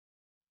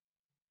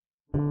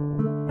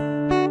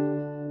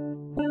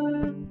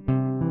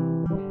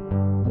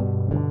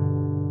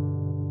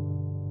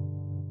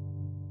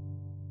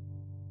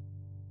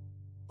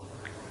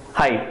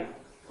Hi,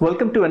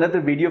 welcome to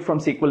another video from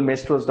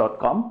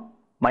sqlmaestros.com.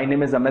 My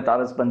name is Amit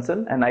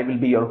Bansal and I will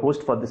be your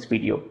host for this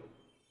video.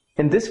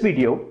 In this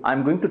video,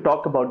 I'm going to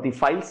talk about the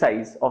file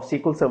size of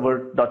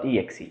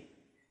sqlservr.exe.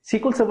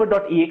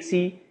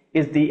 sqlservr.exe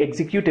is the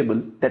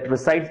executable that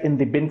resides in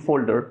the bin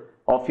folder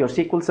of your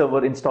SQL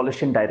Server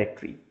installation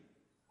directory.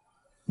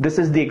 This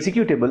is the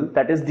executable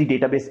that is the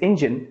database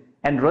engine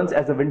and runs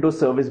as a Windows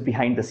service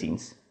behind the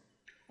scenes.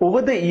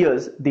 Over the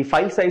years, the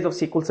file size of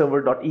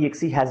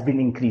sqlservr.exe has been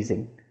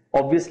increasing.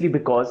 Obviously,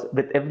 because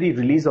with every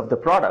release of the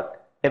product,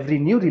 every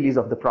new release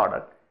of the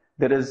product,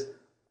 there is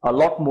a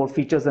lot more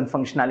features and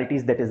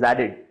functionalities that is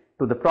added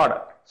to the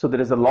product. So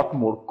there is a lot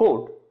more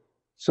code.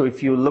 So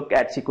if you look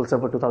at SQL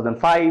Server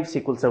 2005,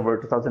 SQL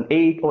Server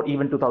 2008, or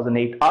even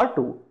 2008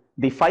 R2,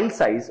 the file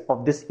size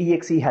of this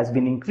exe has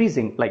been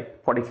increasing,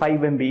 like 45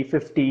 MB,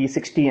 50,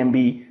 60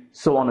 MB,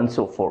 so on and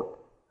so forth.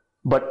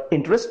 But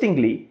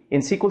interestingly,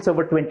 in SQL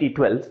Server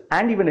 2012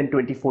 and even in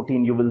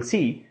 2014, you will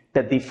see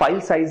that the file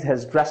size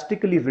has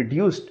drastically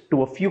reduced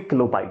to a few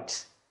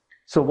kilobytes.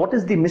 So what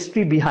is the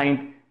mystery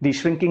behind the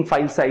shrinking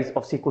file size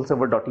of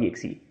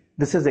sqlservr.exe?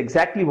 This is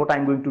exactly what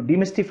I'm going to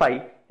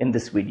demystify in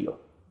this video.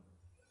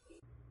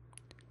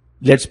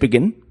 Let's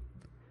begin.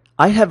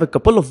 I have a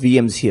couple of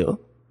VMs here.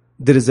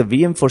 There is a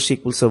VM for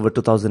SQL Server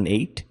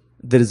 2008.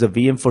 There is a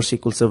VM for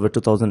SQL Server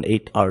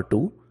 2008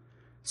 R2,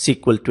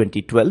 SQL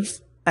 2012,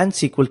 and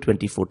SQL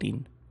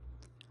 2014.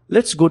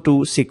 Let's go to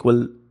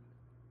SQL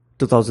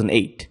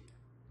 2008.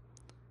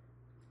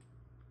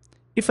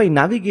 If I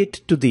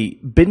navigate to the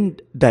bin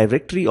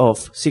directory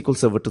of SQL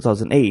Server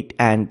 2008,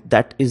 and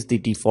that is the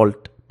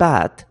default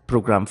path,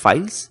 program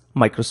files,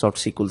 Microsoft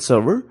SQL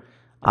Server,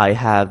 I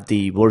have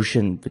the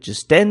version which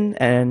is 10,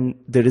 and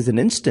there is an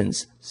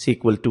instance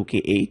SQL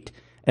 2K8,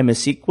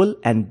 MS SQL,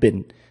 and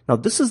bin. Now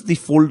this is the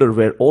folder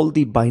where all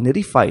the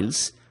binary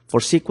files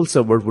for SQL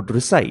Server would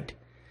reside.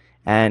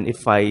 And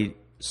if I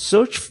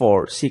search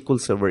for SQL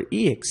Server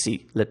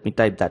exe, let me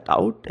type that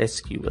out,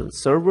 SQL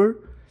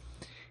Server,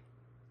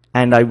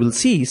 and I will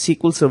see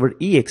SQL Server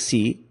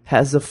exe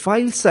has a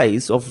file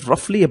size of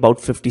roughly about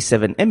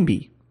 57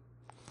 MB.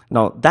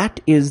 Now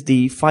that is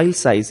the file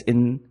size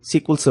in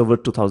SQL Server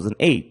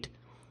 2008.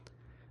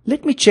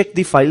 Let me check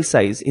the file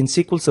size in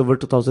SQL Server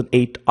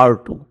 2008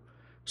 R2.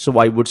 So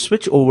I would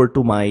switch over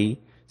to my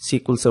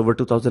SQL Server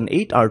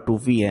 2008 R2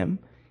 VM,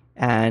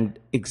 and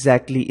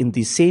exactly in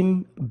the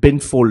same bin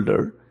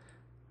folder,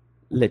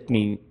 let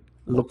me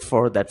look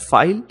for that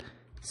file,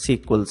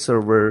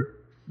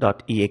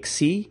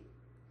 sqlservr.exe,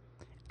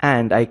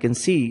 and I can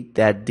see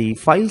that the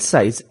file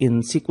size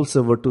in SQL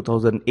Server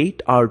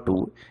 2008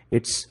 R2,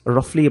 it's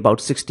roughly about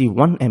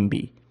 61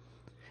 MB.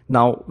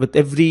 Now with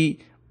every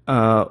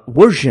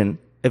version,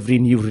 every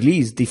new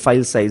release, the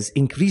file size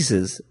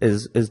increases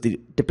is the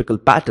typical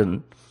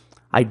pattern.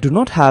 I do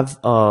not have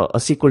a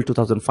SQL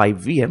 2005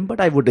 VM,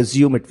 but I would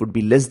assume it would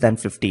be less than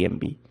 50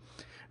 MB.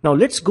 Now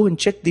let's go and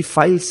check the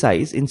file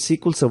size in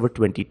SQL Server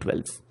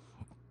 2012.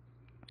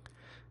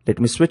 Let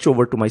me switch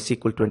over to my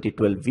SQL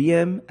 2012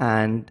 VM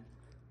and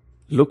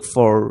look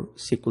for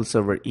SQL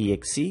Server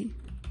exe.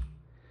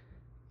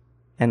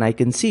 And I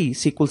can see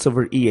SQL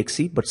Server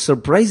exe, but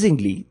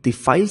surprisingly, the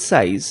file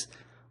size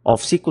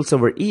of SQL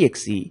Server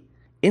exe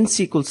in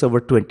SQL Server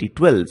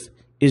 2012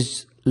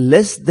 is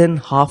less than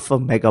half a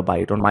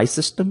megabyte. On my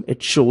system,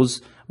 it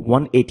shows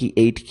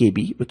 188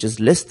 KB, which is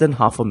less than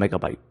half a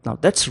megabyte. Now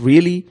that's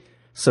really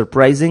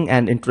surprising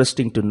and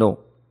interesting to know.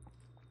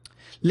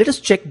 Let us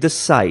check this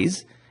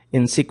size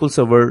in SQL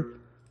Server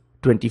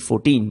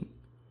 2014.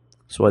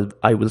 So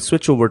I will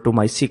switch over to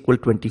my SQL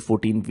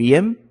 2014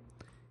 VM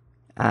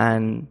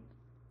and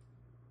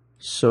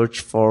search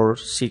for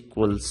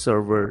SQL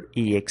Server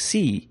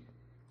exe.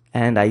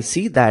 And I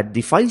see that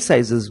the file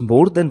size is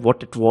more than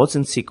what it was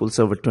in SQL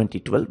Server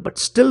 2012, but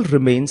still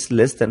remains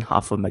less than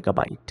half a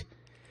megabyte.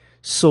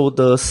 So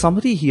the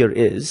summary here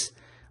is,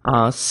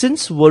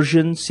 since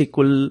version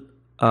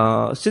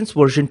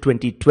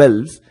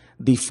 2012,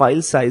 the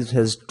file size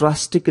has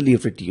drastically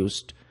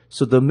reduced.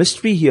 So the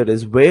mystery here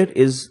is, where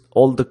is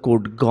all the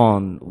code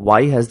gone?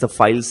 Why has the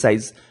file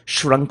size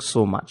shrunk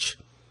so much?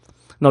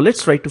 Now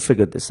let's try to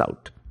figure this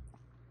out.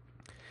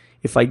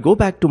 If I go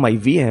back to my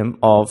VM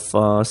of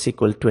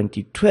SQL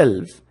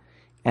 2012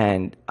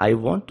 and I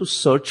want to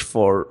search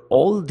for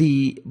all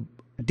the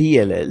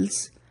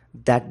DLLs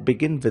that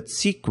begin with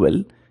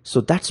SQL,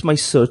 so that's my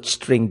search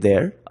string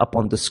there up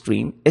on the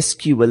screen,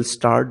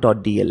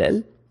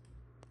 sql_dll,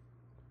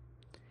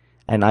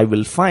 and I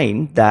will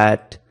find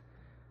that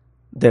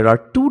there are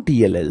two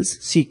DLLs,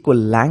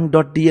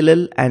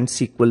 sql_lang.dll and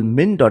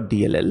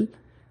sql_min.dll,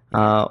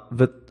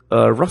 with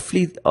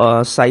roughly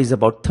size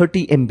about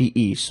 30 MB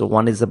each. So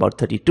one is about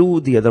 32,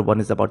 the other one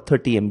is about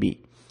 30 MB.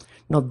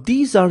 Now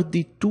these are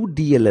the two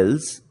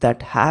DLLs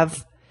that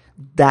have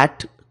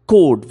that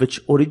code which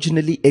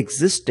originally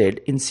existed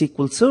in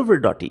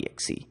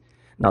sqlservr.exe.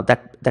 Now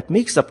that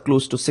makes up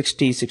close to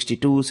 60,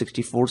 62,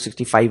 64,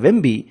 65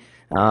 MB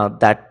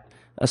that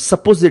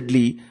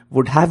supposedly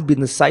would have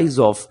been the size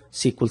of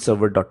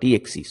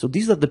sqlservr.exe. So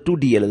these are the two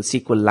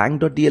DLLs,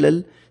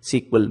 sqllang.dll,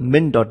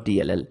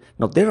 sqlmin.dll.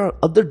 Now there are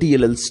other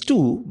DLLs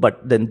too,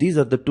 but then these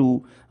are the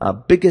two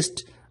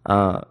biggest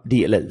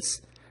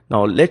DLLs.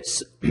 Now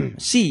let's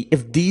see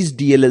if these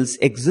DLLs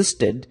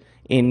existed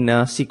in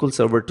SQL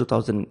Server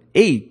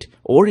 2008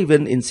 or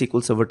even in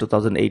SQL Server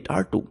 2008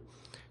 R2.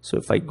 So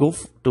if I go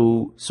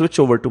to switch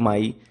over to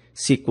my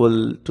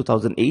SQL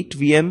 2008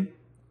 VM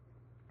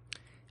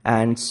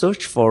and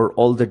search for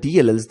all the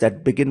DLLs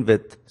that begin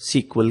with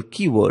SQL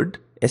keyword,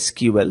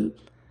 SQL,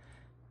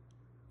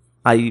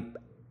 I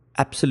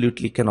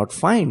absolutely cannot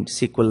find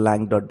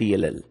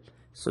sqllang.dll.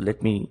 So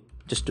let me,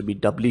 just to be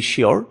doubly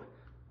sure,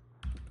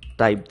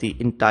 type the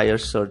entire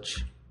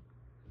search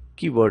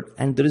keyword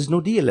and there is no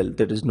DLL.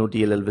 There is no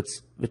DLL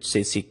which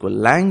says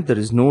sqllang. There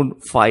is no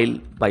file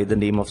by the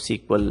name of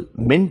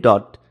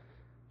sqlmin.dll.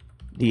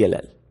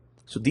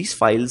 So these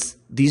files,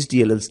 these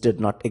DLLs did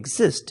not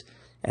exist,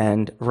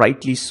 and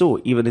rightly so.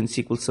 Even in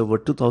SQL Server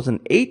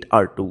 2008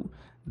 R2,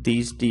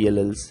 these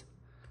DLLs,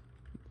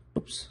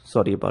 oops,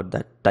 sorry about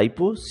that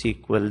typo,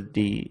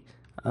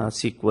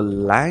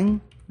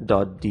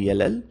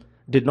 sqllang.dll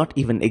did not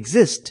even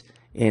exist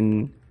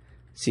in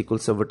SQL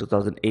Server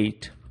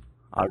 2008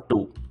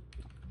 R2.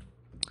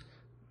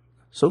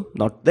 So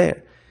not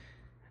there.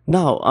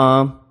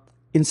 Now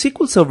in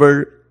SQL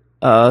Server,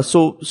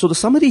 so the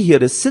summary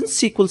here is,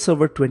 since SQL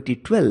Server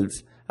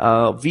 2012,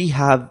 we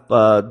have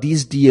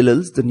these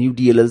DLLs, the new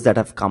DLLs that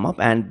have come up,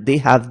 and they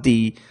have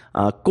the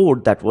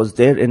code that was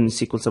there in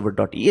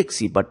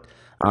sqlservr.exe. But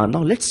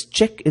now let's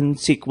check in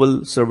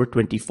SQL Server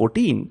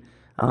 2014.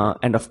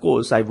 And of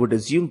course, I would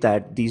assume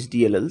that these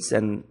DLLs,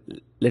 and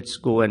let's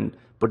go and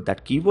put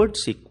that keyword,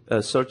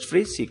 search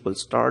phrase, SQL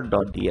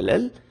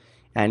star.dll,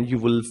 and you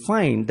will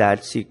find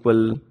that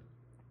SQL,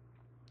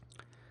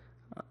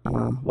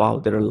 wow,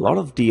 there are a lot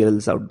of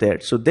DLLs out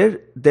there. So there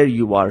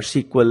you are,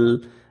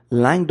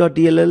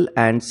 sqllang.dll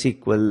and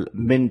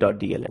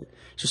sqlmin.dll.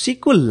 So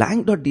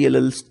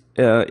sqllang.dll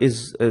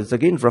is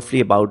again roughly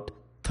about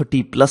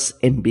 30 plus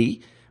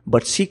MB,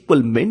 but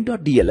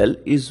sqlmin.dll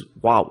is,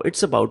 wow,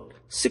 it's about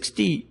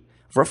 60,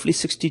 roughly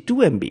 62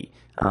 MB,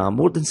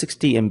 more than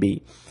 60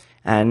 MB.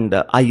 And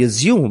I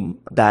assume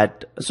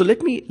that, so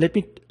let me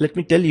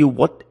tell you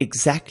what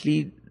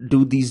exactly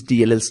do these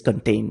DLLs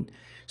contain.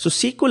 So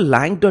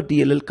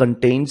sqllang.dll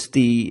contains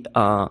the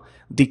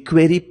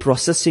query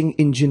processing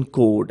engine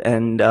code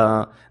and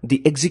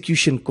the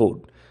execution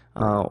code.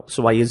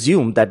 So I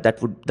assume that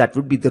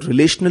would be the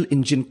relational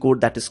engine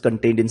code that is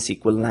contained in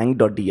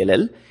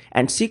sqllang.dll,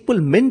 and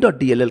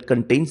sqlmin.dll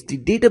contains the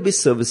database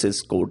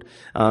services code,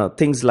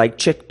 things like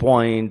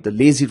checkpoint, the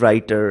lazy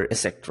writer,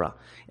 etc.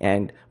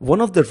 And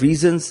one of the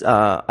reasons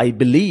I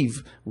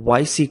believe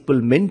why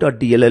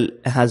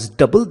sqlmin.dll has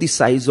double the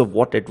size of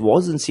what it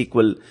was in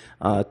SQL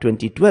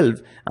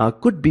 2012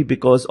 could be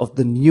because of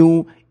the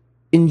new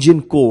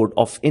engine code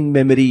of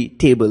in-memory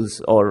tables,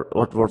 or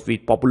what we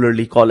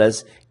popularly call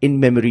as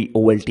in-memory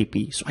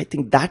OLTP. So I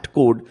think that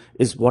code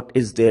is what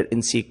is there in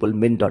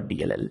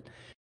sqlmin.dll.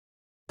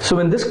 So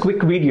in this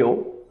quick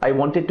video, I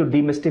wanted to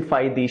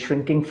demystify the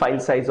shrinking file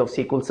size of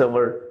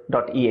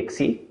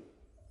sqlservr.exe.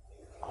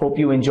 Hope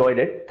you enjoyed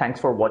it. Thanks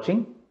for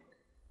watching.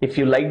 If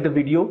you liked the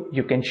video,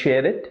 you can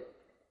share it.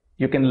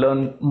 You can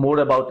learn more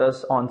about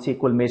us on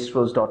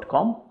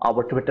sqlmaestros.com.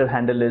 Our Twitter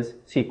handle is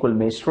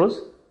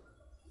sqlmaestros.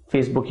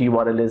 Facebook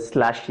URL is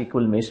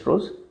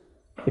 /sqlmaestros.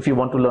 If you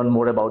want to learn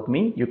more about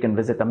me, you can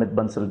visit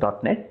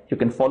amitbansal.net. You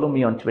can follow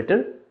me on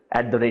Twitter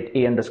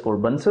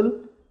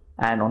 @A_Bansal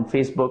and on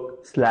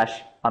Facebook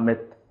 /Amit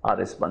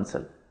RS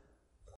Bansal.